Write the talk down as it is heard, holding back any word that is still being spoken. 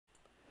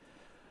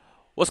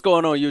What's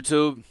going on,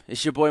 YouTube?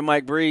 It's your boy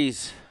Mike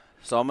Breeze.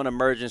 So I'm an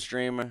emerging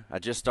streamer. I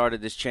just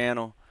started this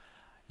channel.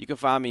 You can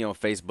find me on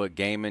Facebook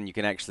Gaming. You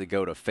can actually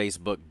go to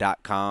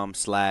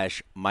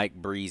facebook.com/Mike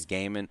Breeze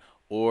Gaming,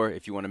 or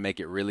if you want to make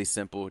it really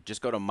simple,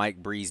 just go to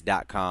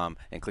MikeBreeze.com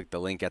and click the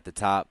link at the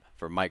top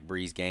for Mike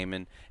Breeze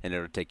Gaming, and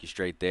it'll take you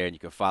straight there. And you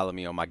can follow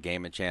me on my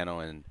gaming channel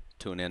and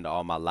tune in to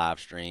all my live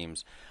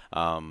streams.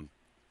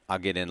 I'll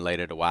get in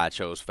later to why I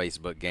chose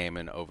Facebook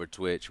Gaming over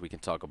Twitch. We can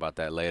talk about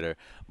that later.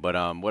 But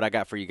what I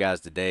got for you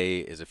guys today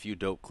is a few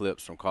dope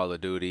clips from Call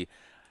of Duty.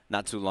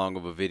 Not too long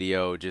of a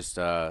video, just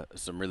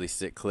some really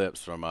sick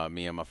clips from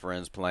me and my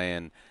friends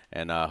playing.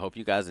 And hope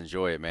you guys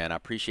enjoy it, man. I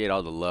appreciate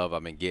all the love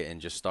I've been getting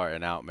just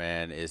starting out,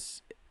 man.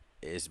 It's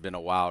been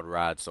a wild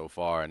ride so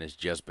far, and it's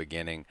just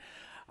beginning.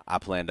 I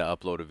plan to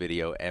upload a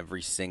video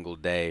every single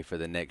day for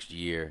the next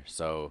year.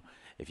 So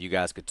if you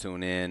guys could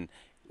tune in,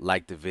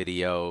 like the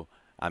video.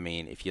 I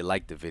mean, if you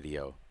like the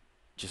video,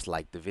 just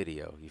like the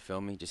video. You feel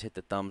me? Just hit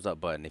the thumbs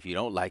up button. If you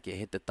don't like it,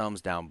 hit the thumbs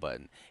down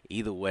button.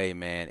 Either way,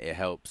 man, it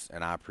helps,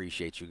 and I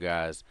appreciate you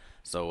guys.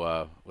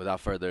 So without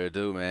further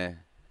ado,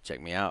 man,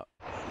 check me out.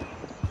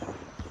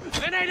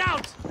 Grenade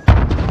out!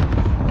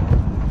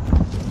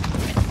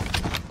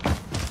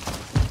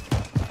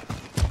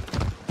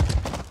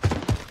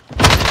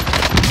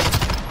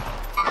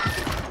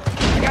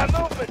 I got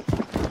movement!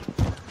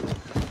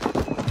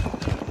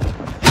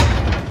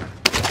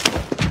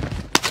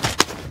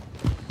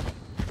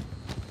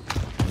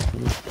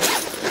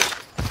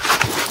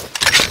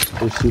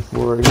 There's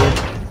C4 right here.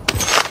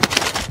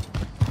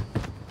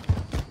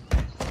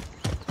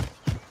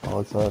 Oh,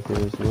 it's out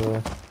here as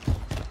well.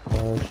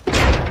 Gosh.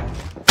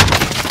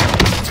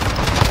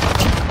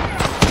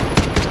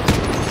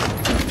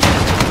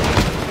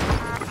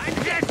 I'm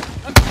dead!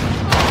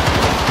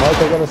 Mike, I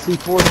got a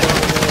C4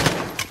 down there.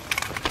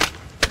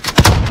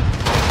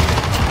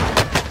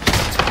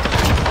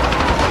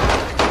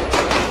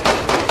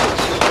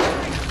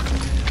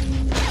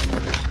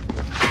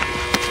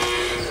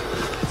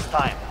 It's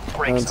time.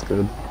 Break That's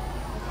good.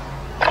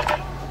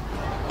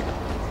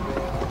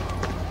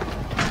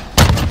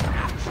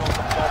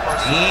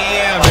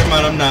 Yeah, never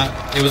mind, I'm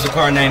not. It was a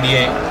car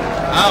 98.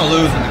 I don't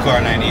lose with the car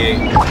 98.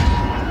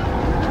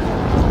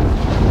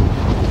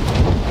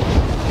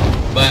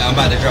 But I'm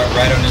about to drop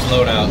right on this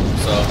loadout,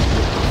 so.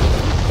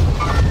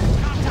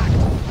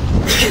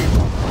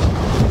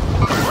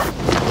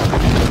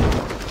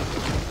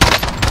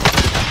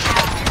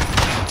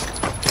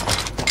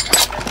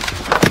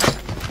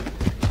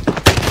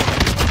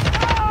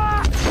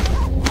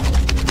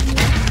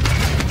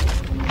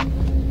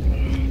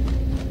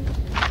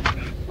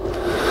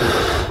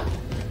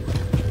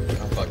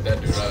 Oh, fuck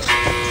that dude up.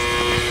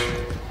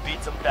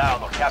 Beat them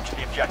down or capture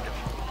the objective.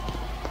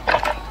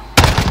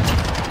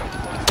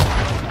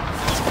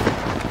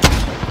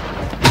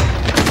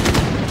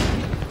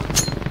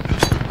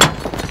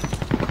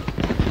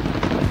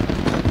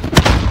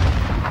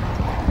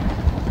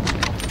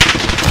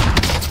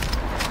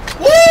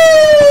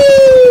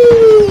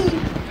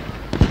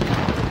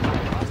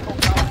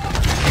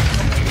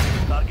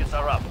 Targets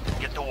are up.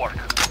 Get to work.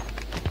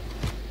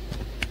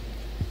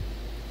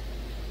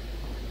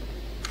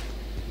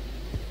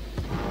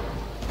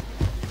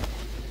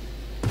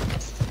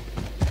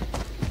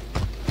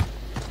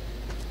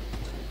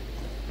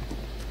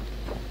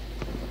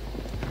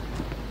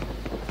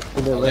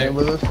 Did they Oh, land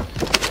with us?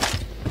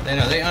 They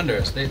know, they under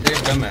us. They're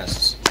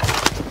dumbasses.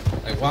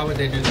 Like, why would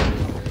they do that?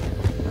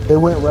 They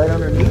went right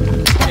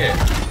underneath. Yeah.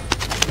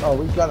 Oh,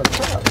 we got a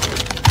trap.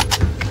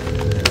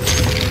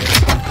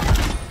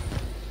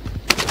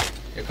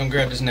 Here, come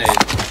grab this nade.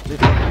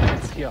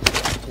 It's here.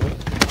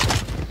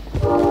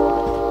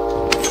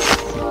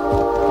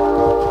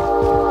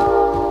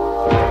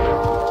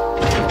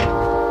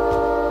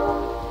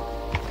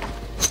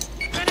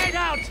 Grenade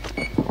out!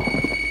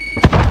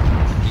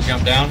 You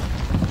jump down.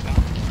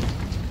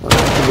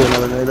 Could be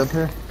another nade up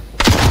here.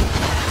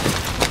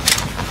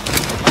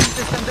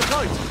 System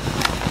deployed.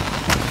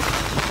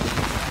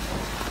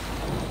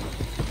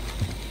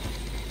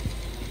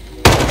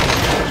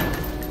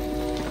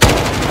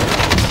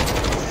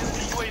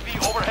 UAV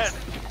overhead.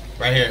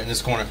 Right here in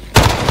this corner.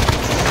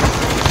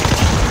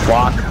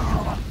 Block.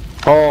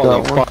 Holy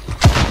Got one. fuck.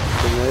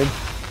 Good nade.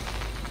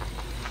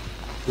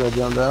 Should I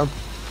jump down?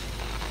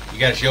 You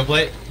got a shield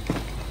plate?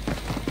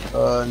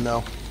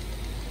 No.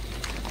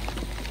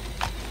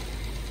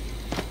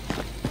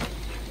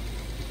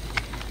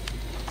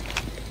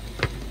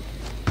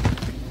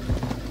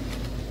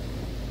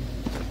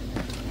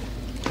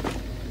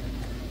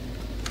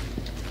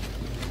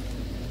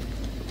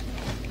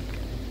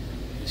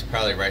 He's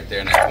probably right there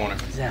in that corner.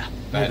 Yeah.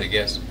 If I had to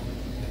guess.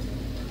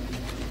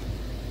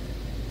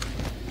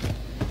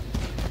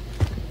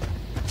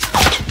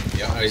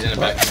 Yeah, oh, he's in the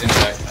back. He's in the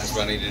back. That's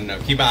what I needed to know.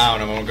 Keep an eye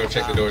on him. I'm gonna go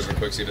check the doors real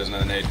quick, see if there's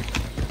another nade.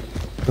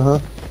 Uh huh.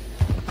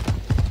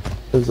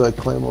 There's like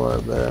Claymore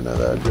up there. I know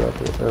that I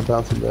dropped it. Or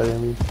bouncing Betty, I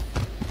mean.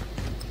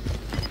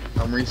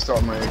 I'm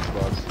restarting my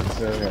Xbox. It's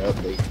an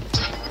update.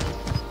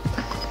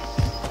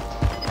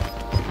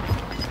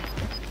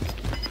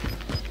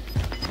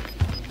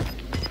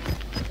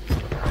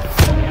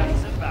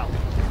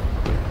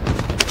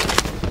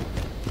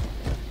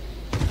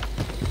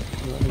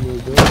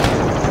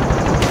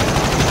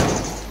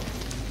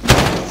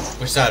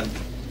 side?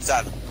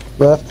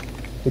 Left.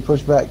 He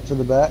pushed back to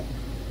the back.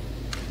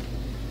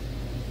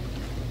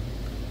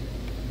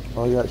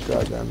 Oh, you got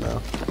shotgun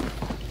now.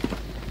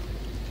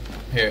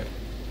 Here.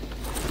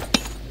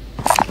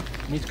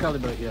 Need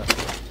caliber here.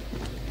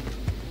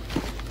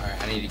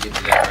 Alright, I need to get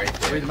to that right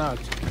there. Read them out.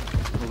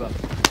 Move up.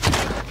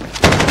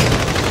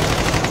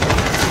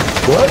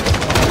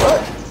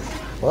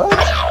 What?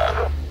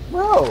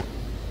 Bro.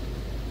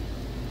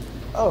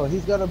 Oh,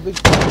 he's got a big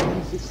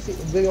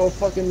old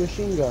fucking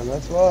machine gun.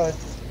 That's why.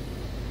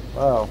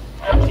 Wow.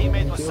 Your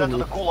teammate was Killed sent to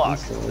me the gulag.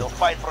 instantly. They'll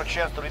fight for a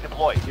chance to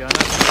redeploy. You're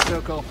not in the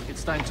circle.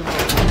 It's time to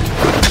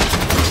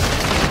move.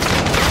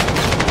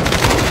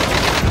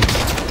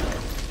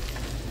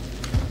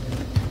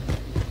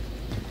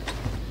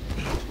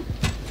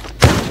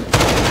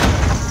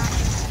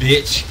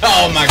 Bitch.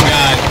 Oh my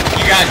god.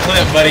 You got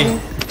clipped, buddy.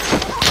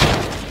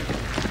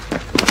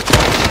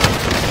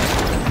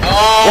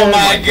 Oh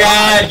my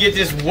god. Get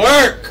this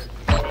work.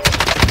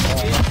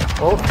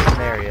 Oh,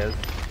 there he is.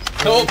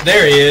 Oh,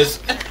 there he is.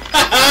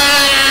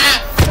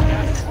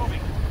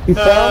 You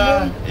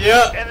found him?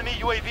 Yep. Enemy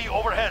UAV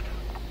overhead.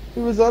 He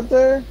was up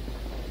there?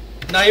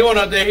 No, he wasn't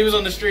up there. He was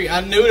on the street.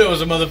 I knew there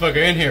was a motherfucker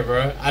in here,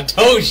 bro. I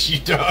told you,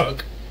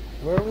 dog.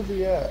 Where was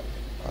he at?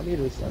 I need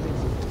some of this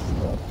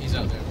stuff. He's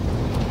out there.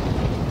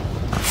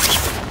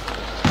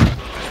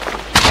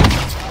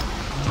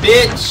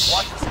 Bitch.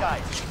 Watch the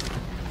skies.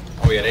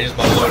 Oh yeah, they just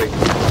bought a loadie.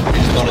 They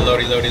just bought a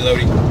loadie.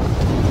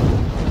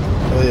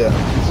 Oh yeah.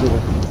 See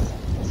that.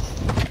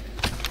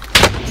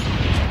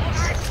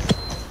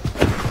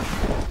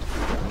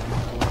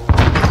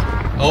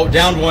 Oh,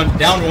 down one.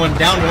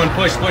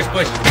 Push.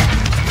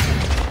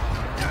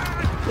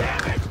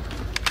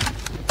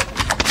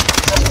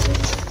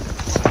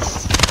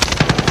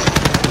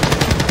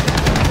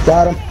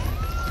 Got him.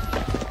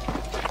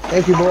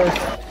 Thank you, boys.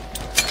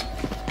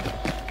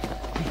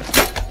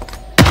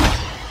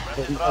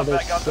 You know they're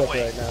Back out the sick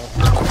way. right now.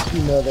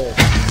 You know they're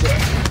sick.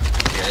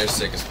 Yeah, they're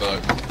sick as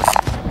fuck.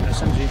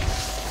 SMG.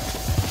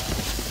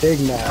 Big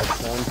mad,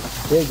 son.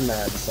 Big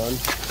mad, son.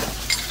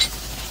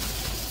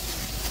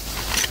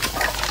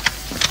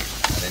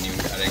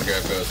 I didn't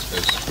grab ghost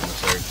fish from the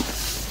third.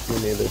 Me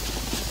neither.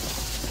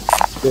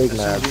 Big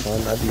mad, son.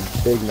 I'd be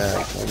big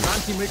mad, son.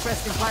 Ground team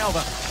requesting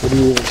flyover. What do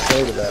you even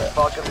say to that?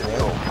 Falcon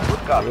zero.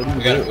 Good copy. What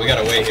do you do? We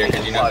gotta wait here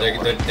because you know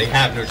they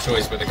have no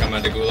choice but to come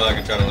out the gulag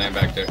and try to land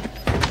back there.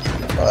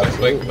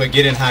 But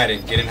get in hiding.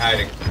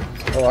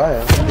 Oh, I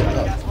am.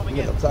 I'm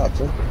getting up top,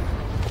 son. I'm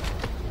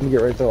gonna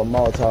get right there a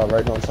Molotov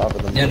right on top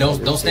of them. Yeah,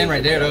 don't stand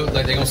right there though.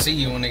 Like they gonna see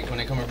you when they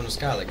come up from the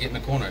sky. Like get in the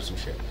corner or some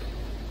shit.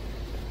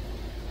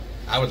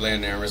 I would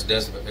land there and risk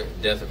death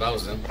if I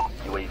was them.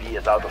 UAV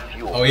is out of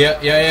fuel. Oh yeah.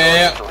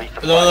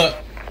 Look.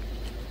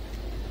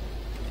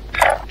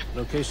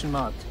 Location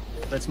marked.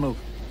 Let's move.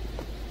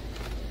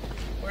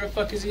 Where the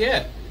fuck is he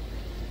at?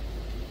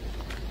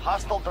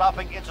 Hostile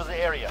dropping into the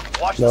area.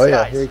 Watch Oh the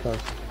yeah, skies. here he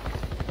comes.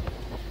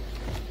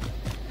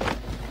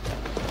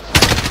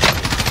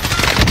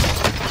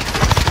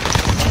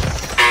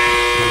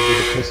 Gonna do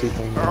the pussy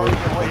thing. Early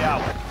your way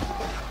out.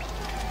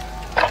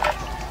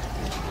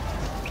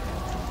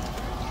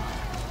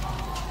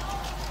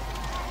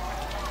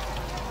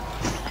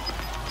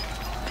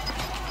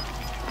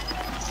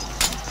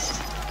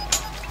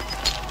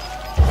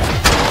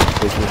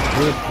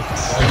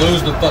 I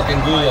lose the fucking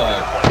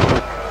gulag.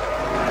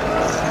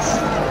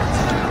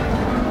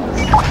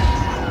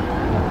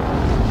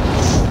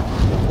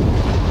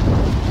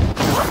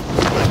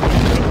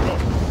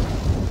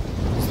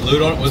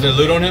 Was there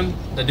loot on him?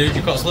 That dude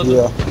you caught slipping?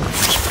 Yeah.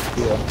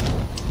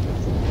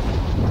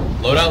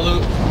 Loadout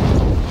loot?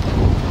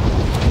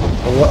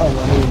 I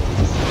mean,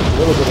 a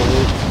little bit of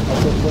loot. I'll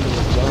put it in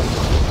the gun.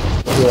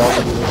 Yeah,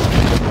 I'll give you this.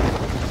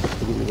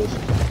 I'll give you this.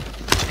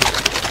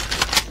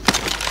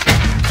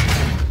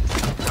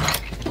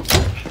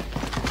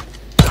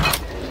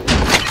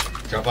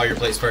 Drop all your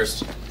plates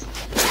first.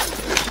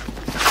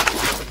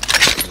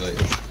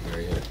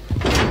 Very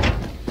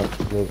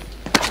good.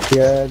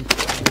 Yeah.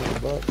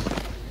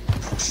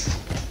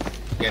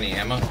 You got any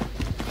ammo?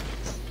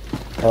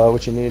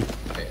 What you need?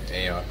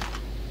 AR.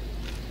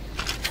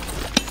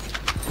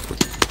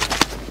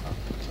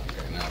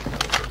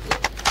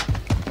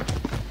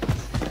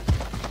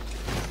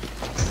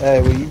 Hey,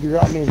 will you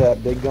drop me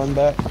that big gun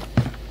back?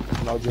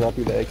 And I'll drop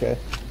you the AK. Yeah.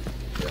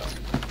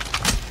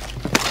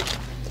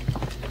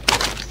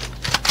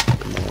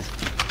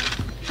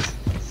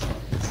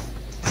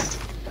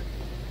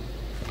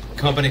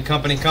 Company.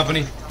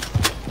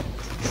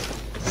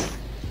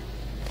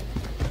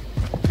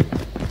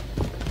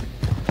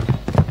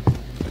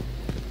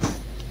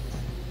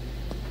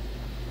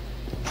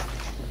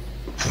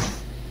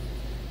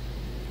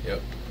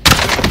 Yep.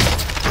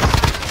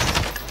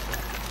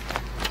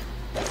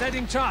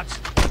 Setting charge.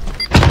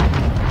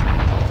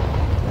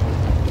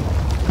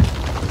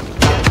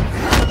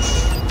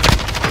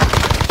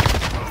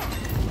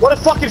 What a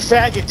fucking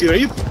faggot, dude. Are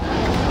you?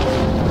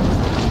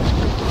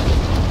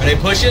 Are they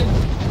pushing?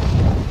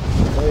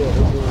 Oh yeah,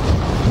 they're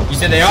doing You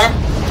said they are? it.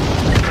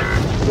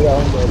 Yeah,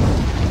 I'm ready.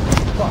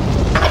 Fuck.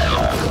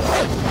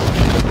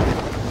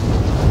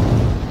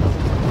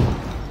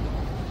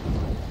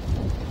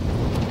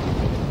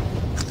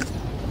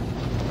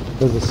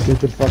 There's a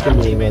stupid fucking Your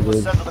move I teammate was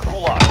did. sent to the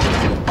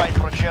gulag. Fight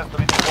for a chance to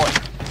redeploy.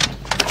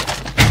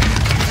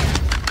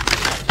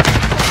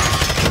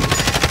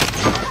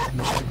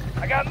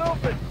 I got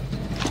movement.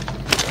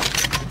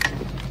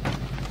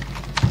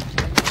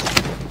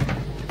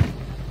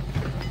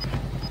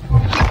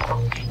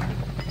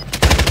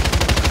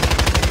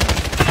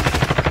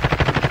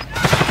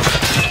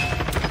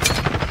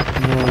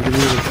 No, give me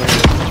the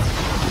phone.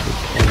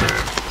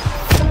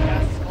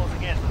 Gas is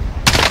closing in.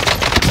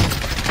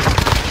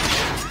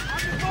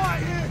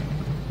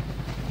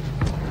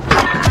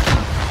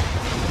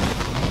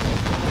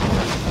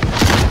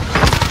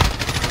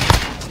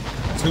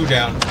 Two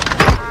down.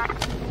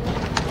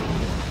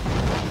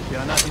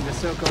 You're not in the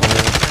circle.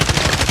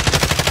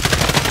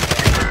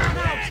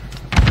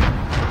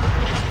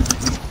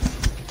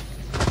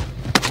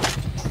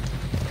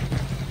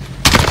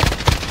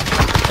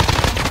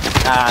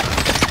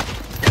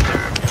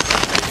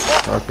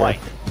 Lost the Okay. fight.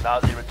 Now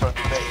they return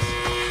to base.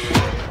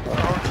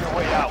 Earn your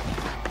way out.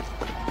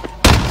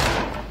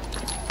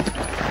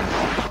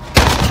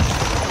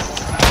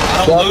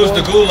 I don't lose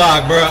the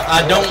gulag, bro.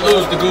 I don't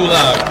lose the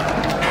gulag.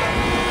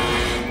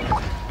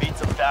 Beat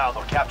them down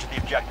or capture the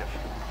objective.